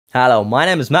Hello, my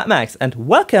name is Max, and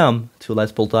welcome to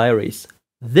Let's Build Diaries.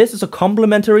 This is a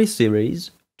complementary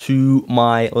series to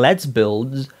my Let's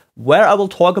Builds, where I will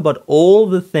talk about all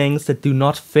the things that do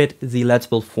not fit the Let's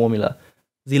Build formula.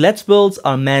 The Let's Builds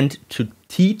are meant to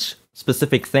teach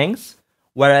specific things,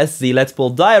 whereas the Let's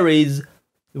Build Diaries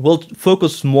will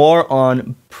focus more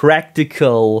on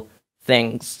practical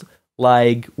things,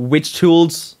 like which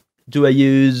tools do I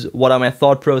use, what are my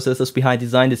thought processes behind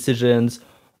design decisions,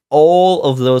 all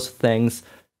of those things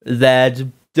that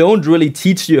don't really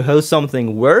teach you how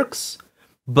something works,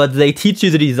 but they teach you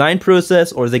the design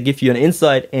process, or they give you an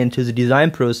insight into the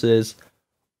design process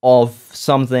of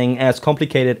something as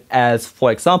complicated as,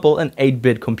 for example, an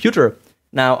 8-bit computer.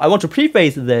 Now, I want to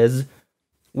preface this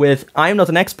with, I'm not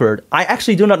an expert. I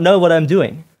actually do not know what I'm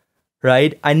doing,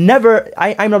 right? I'm not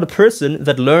a person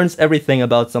that learns everything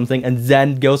about something and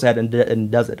then goes ahead and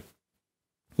does it.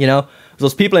 You know,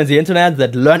 those people on the internet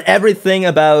that learn everything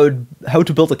about how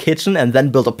to build a kitchen and then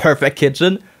build a perfect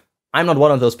kitchen. I'm not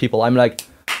one of those people. I'm like,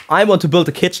 I want to build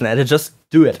a kitchen and I just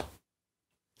do it.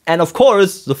 And of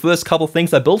course, the first couple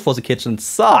things I built for the kitchen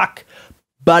suck,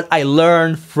 but I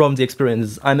learn from the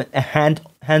experiences. I'm a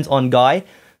hands-on guy,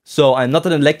 so I'm not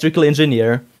an electrical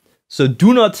engineer. So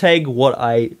do not take what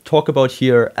I talk about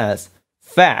here as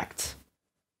fact,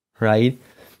 right?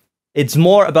 It's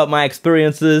more about my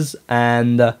experiences,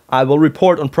 and I will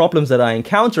report on problems that I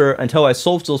encounter and how I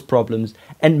solve those problems,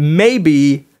 and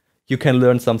maybe you can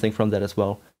learn something from that as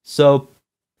well. So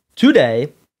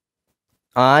today,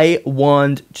 I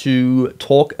want to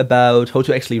talk about how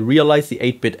to actually realize the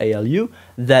 8-bit ALU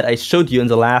that I showed you in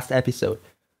the last episode.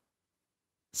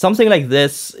 Something like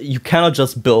this, you cannot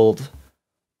just build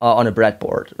on a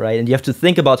breadboard, right? And you have to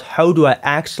think about, how do I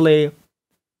actually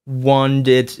want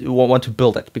to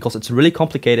build it, because it's really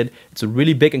complicated. It's a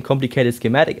really big and complicated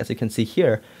schematic, as you can see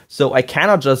here. So I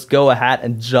cannot just go ahead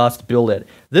and just build it.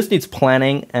 This needs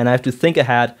planning, and I have to think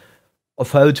ahead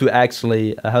of how to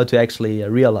actually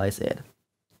realize it.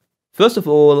 First of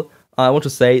all, I want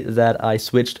to say that I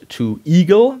switched to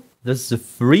Eagle. This is a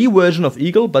free version of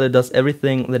Eagle, but it does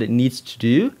everything that it needs to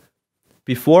do.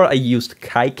 Before, I used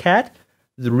KiCad.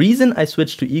 The reason I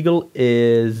switched to Eagle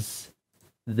is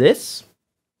this.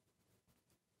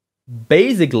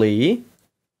 Basically,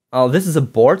 this is a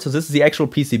board, so this is the actual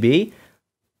PCB,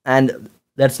 and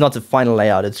that's not the final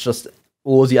layout. It's just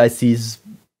all the ICs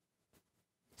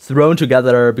thrown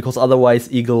together, because otherwise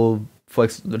Eagle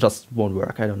just won't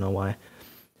work. I don't know why.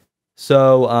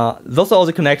 So those are all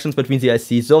the connections between the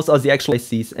ICs. Those are the actual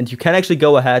ICs, and you can actually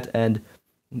go ahead and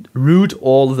route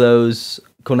all those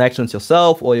connections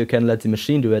yourself, or you can let the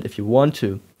machine do it if you want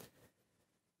to.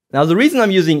 Now, the reason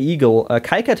I'm using Eagle,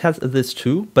 KiCad has this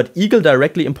too, but Eagle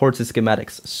directly imports the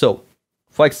schematics. So,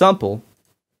 for example,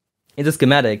 in the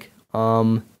schematic,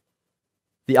 the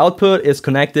output is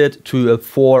connected to a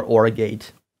 4-OR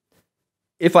gate.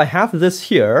 If I have this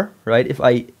here, right, if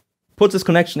I put this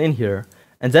connection in here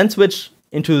and then switch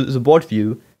into the board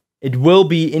view, it will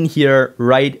be in here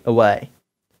right away.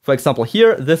 For example,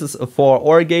 here, this is a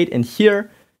 4-OR gate, and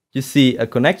here you see a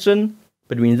connection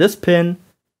between this pin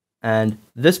and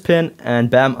this pin,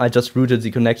 and bam, I just routed the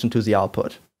connection to the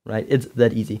output, right? It's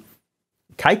that easy.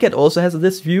 KiCad also has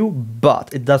this view,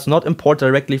 but it does not import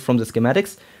directly from the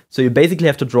schematics, so you basically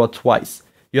have to draw twice.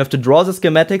 You have to draw the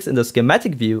schematics in the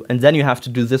schematic view, and then you have to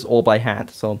do this all by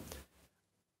hand. So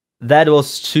that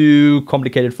was too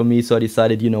complicated for me, so I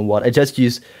decided, you know what, I just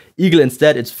use Eagle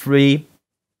instead. It's free,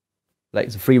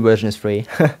 like the free version is free,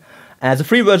 and the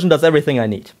free version does everything I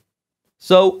need.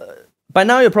 So by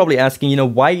now you're probably asking, you know,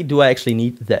 why do I actually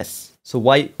need this? So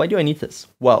why do I need this?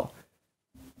 Well,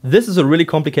 this is a really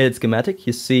complicated schematic.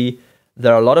 You see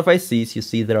there are a lot of ICs. You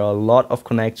see there are a lot of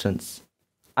connections.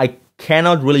 I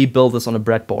cannot really build this on a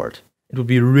breadboard. It would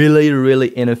be really,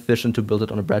 really inefficient to build it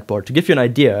on a breadboard. To give you an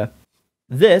idea,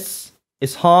 this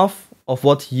is half of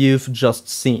what you've just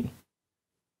seen.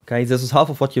 Okay, this is half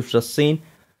of what you've just seen.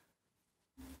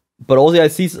 But all the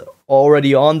ICs are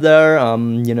already on there.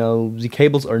 You know, the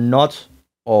cables are not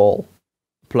all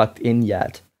plugged in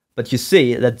yet. But you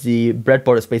see that the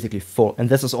breadboard is basically full, and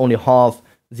this is only half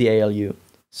the ALU.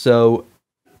 So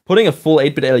putting a full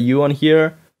 8-bit ALU on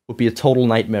here would be a total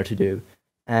nightmare to do.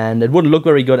 And it wouldn't look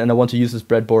very good, and I want to use this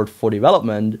breadboard for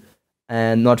development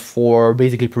and not for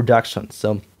basically production.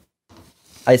 So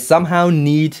I somehow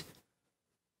need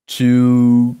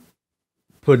to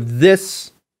put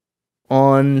this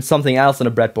on something else on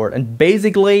a breadboard. And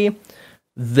basically,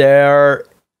 there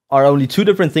are only two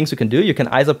different things you can do. You can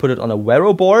either put it on a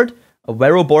veroboard. A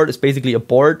veroboard is basically a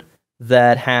board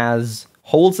that has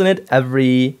holes in it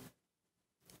every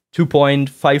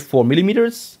 2.54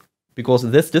 millimeters. because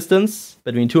this distance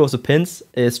between two of the pins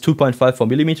is 2.54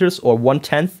 millimeters or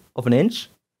 1/10 of an inch.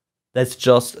 That's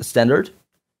just standard,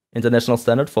 international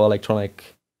standard for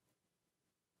electronic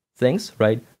things,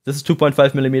 right? This is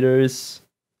 2.5 millimeters,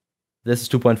 this is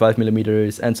 2.5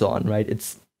 millimeters, and so on, right?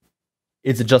 It's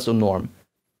just a norm.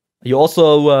 You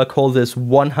also call this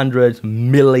 100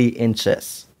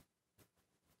 milli-inches.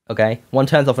 Okay,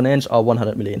 1/10 of an inch or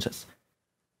 100 milli-inches.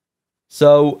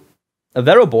 So a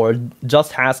veroboard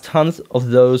just has tons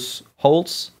of those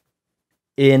holes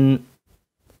in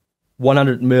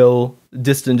 100 mil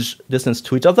distance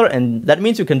to each other, and that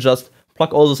means you can just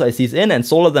plug all those ICs in and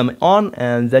solder them on,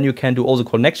 and then you can do all the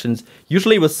connections,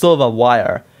 usually with silver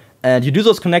wire. And you do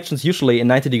those connections usually in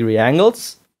 90-degree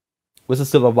angles with a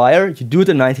silver wire. You do it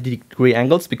in 90-degree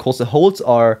angles because the holes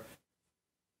are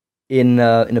in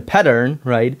a pattern,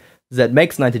 right, that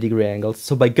makes 90-degree angles.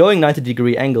 So by going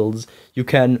 90-degree angles, you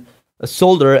can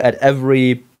solder at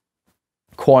every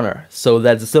corner so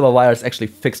that the silver wire is actually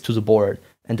fixed to the board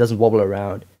and doesn't wobble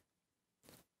around.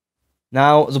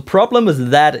 Now, the problem with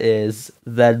that is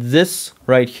that this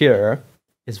right here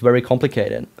is very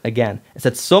complicated. Again, it's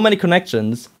had so many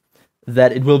connections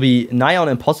that it will be nigh on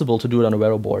impossible to do it on a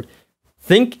veroboard.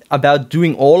 Think about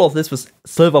doing all of this with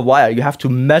silver wire. You have to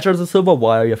measure the silver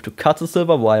wire, you have to cut the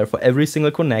silver wire for every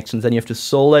single connection, then you have to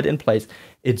solder it in place.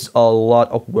 It's a lot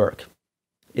of work.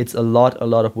 It's a lot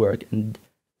of work, and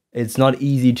it's not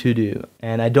easy to do.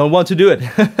 And I don't want to do it.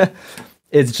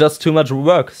 It's just too much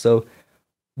work. So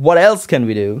what else can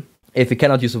we do if we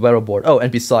cannot use a veroboard? Oh,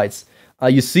 and besides,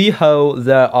 you see how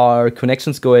there are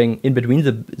connections going in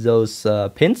between those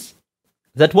pins?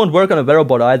 That won't work on a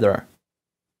veroboard either.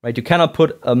 Right? You cannot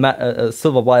put a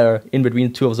silver wire in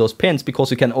between two of those pins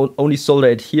because you can only solder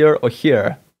it here or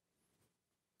here.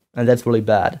 And that's really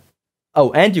bad.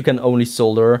 Oh, and you can only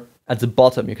solder at the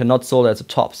bottom. You cannot solder at the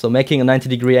top. So making a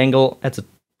 90-degree angle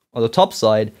on the top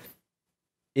side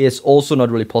is also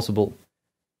not really possible.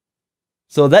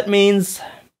 So that means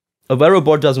a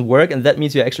veroboard doesn't work, and that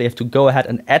means you actually have to go ahead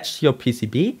and etch your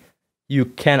PCB. You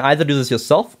can either do this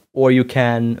yourself, or you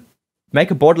can make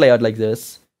a board layout like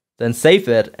this, then save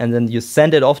it, and then you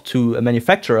send it off to a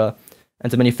manufacturer,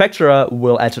 and the manufacturer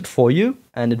will etch it for you,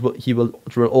 and he will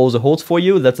drill all the holes for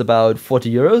you. That's about 40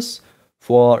 euros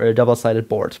for a double-sided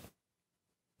board.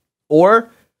 Or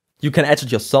you can etch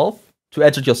it yourself. To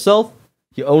etch it yourself,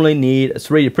 you only need a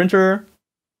 3D printer,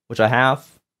 which I have,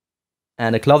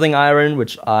 and a clothing iron,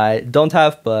 which I don't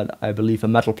have, but I believe a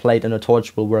metal plate and a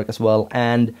torch will work as well,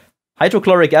 and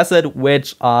hydrochloric acid,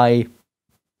 which I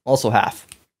also have.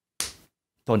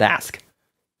 Don't ask.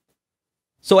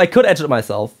 So I could etch it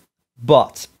myself,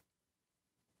 but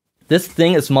this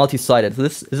thing is multi-sided.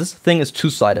 This thing is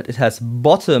two-sided. It has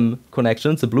bottom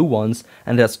connections, the blue ones,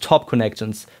 and it has top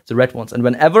connections, the red ones. And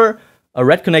whenever a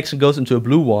red connection goes into a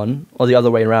blue one, or the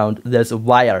other way around, there's a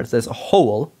wire, there's a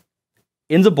hole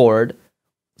in the board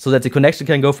so that the connection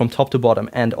can go from top to bottom.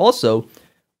 And also,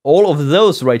 all of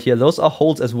those right here, those are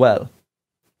holes as well,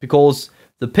 because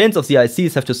the pins of the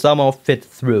ICs have to somehow fit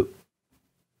through.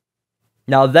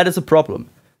 Now that is a problem,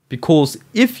 because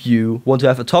if you want to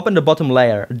have a top and a bottom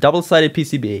layer, a double-sided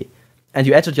PCB, and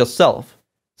you etch it yourself,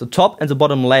 the top and the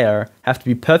bottom layer have to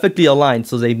be perfectly aligned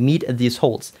so they meet at these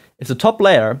holes. If the top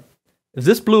layer, if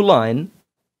this blue line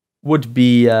would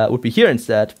be here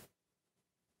instead,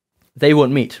 they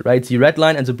won't meet, right? The red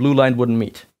line and the blue line wouldn't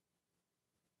meet.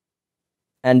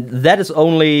 And that is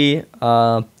only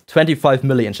 25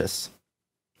 milli-inches,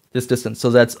 this distance.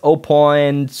 So that's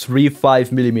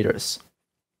 0.35 millimeters.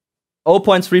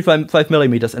 0.35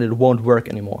 millimeters, and it won't work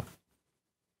anymore.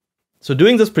 So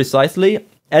doing this precisely,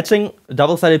 etching a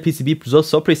double-sided PCB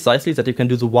so precisely that you can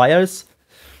do the wires,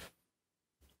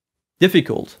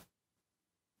 difficult.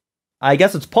 I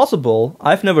guess it's possible.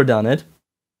 I've never done it.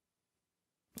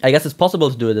 I guess it's possible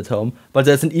to do it at home, but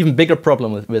there's an even bigger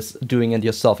problem with doing it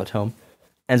yourself at home.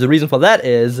 And the reason for that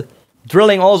is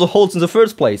drilling all the holes in the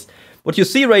first place. What you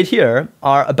see right here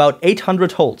are about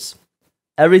 800 holes.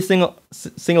 Every single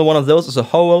one of those is a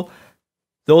hole.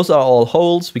 Those are all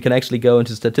holes. We can actually go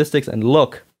into statistics and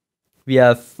look. We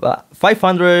have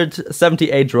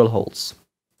 578 drill holes.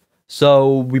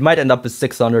 So we might end up with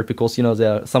 600 because, you know,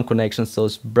 there are some connections,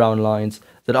 those brown lines,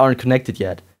 that aren't connected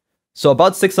yet. So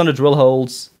about 600 drill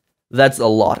holes, that's a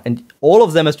lot. And all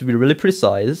of them has to be really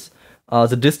precise.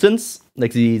 The distance,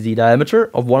 like the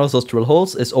diameter of one of those drill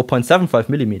holes is 0.75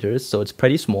 millimeters, so it's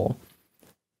pretty small.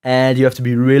 And you have to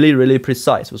be really, really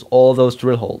precise with all those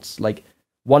drill holes, like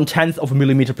 1/10 of a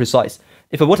millimeter precise.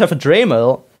 If I would have a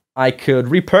Dremel, I could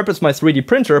repurpose my 3D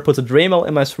printer, put a Dremel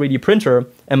in my 3D printer,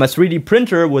 and my 3D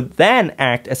printer would then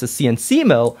act as a CNC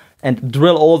mill and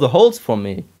drill all the holes for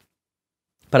me.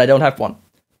 but I don't have one.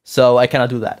 So I cannot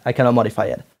do that. I cannot modify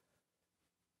it.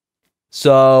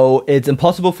 So it's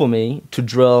impossible for me to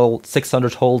drill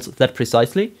 600 holes that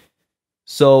precisely.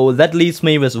 So that leaves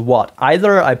me with what?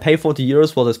 Either I pay 40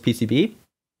 euros for this PCB,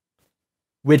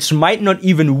 which might not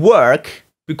even work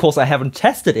because I haven't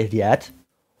tested it yet,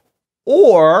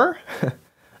 or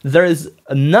there is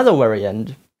another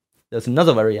variant. There's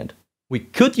another variant. We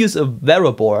could use a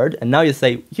veroboard, and now you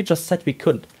say, you just said we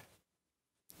couldn't.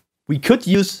 We could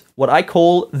use what I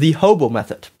call the hobo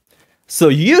method. So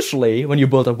usually when you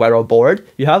build a veroboard,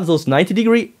 you have those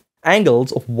 90-degree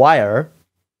angles of wire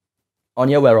on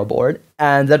your veroboard,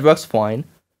 and that works fine.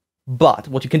 But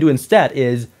what you can do instead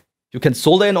is you can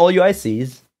solder in all your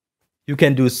ICs, you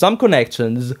can do some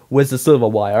connections with the silver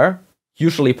wire,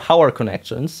 usually power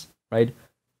connections, right?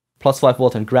 Plus 5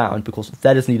 volt and ground, because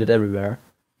that is needed everywhere.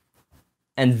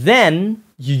 And then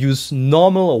you use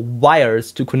normal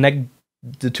wires to connect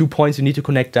the 2 points you need to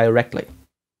connect directly.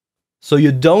 So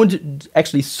you don't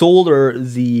actually solder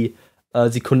the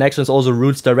connections, all the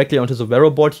roots directly onto the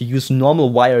veroboard. You use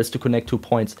normal wires to connect 2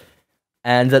 points.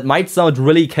 And that might sound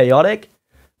really chaotic,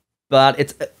 but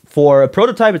it's for a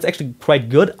prototype, it's actually quite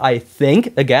good, I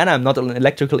think. Again, I'm not an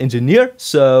electrical engineer,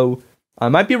 so I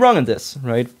might be wrong in this,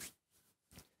 right?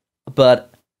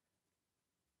 But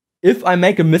if I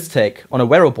make a mistake on a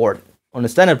veroboard, on a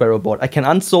standard veroboard, I can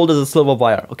unsolder the silver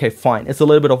wire. Okay, fine, it's a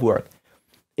little bit of work.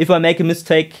 If I make a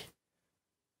mistake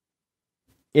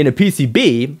in a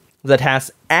PCB that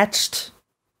has etched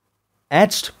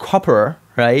copper,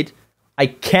 right? I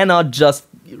cannot just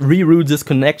reroute this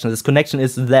connection. This connection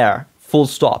is there, full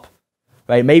stop,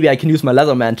 right? Maybe I can use my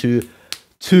Leatherman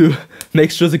to make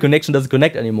sure the connection doesn't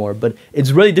connect anymore. But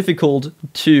it's really difficult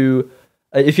to,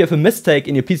 if you have a mistake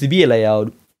in your PCB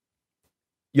layout,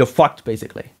 you're fucked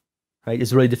basically, right?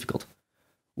 It's really difficult.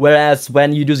 Whereas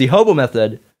when you do the hobo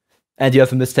method and you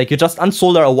have a mistake, you just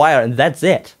unsolder a wire and that's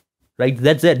it. Right,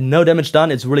 that's it. No damage done.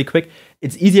 It's really quick.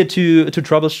 It's easier to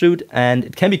troubleshoot, and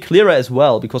it can be clearer as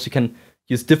well because you can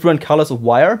use different colors of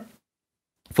wire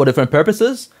for different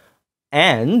purposes.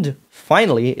 And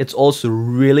finally, it's also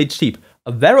really cheap.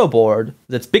 A veroboard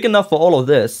that's big enough for all of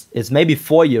this is maybe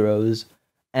 4 euros,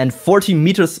 and 40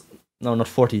 meters, no, not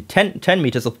 40, 10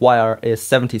 meters of wire is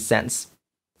 70 cents.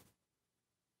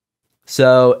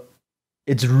 So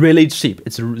it's really cheap.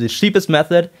 It's the cheapest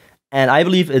method, and I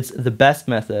believe it's the best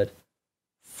method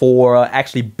for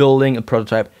actually building a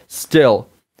prototype. Still,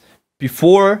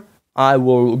 before I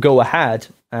will go ahead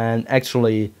and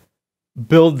actually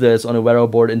build this on a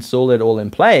veroboard, install it all in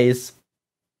place,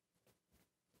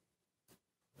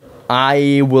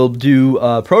 I will do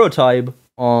a prototype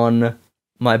on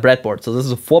my breadboard. So this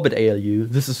is a 4-bit ALU.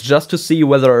 This is just to see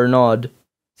whether or not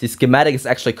the schematic is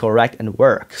actually correct and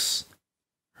works,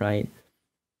 right?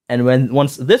 And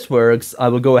once this works, I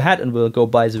will go ahead and we'll go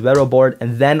buy the veroboard,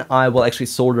 and then I will actually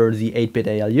solder the 8-bit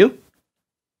ALU.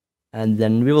 And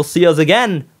then we will see us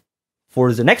again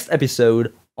for the next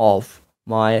episode of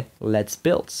my Let's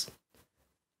Builds.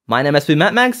 My name has been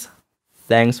MadMax.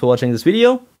 Thanks for watching this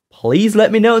video. Please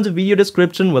let me know in the video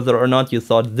description whether or not you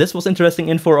thought this was interesting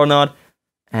info or not,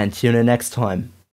 and tune in next time.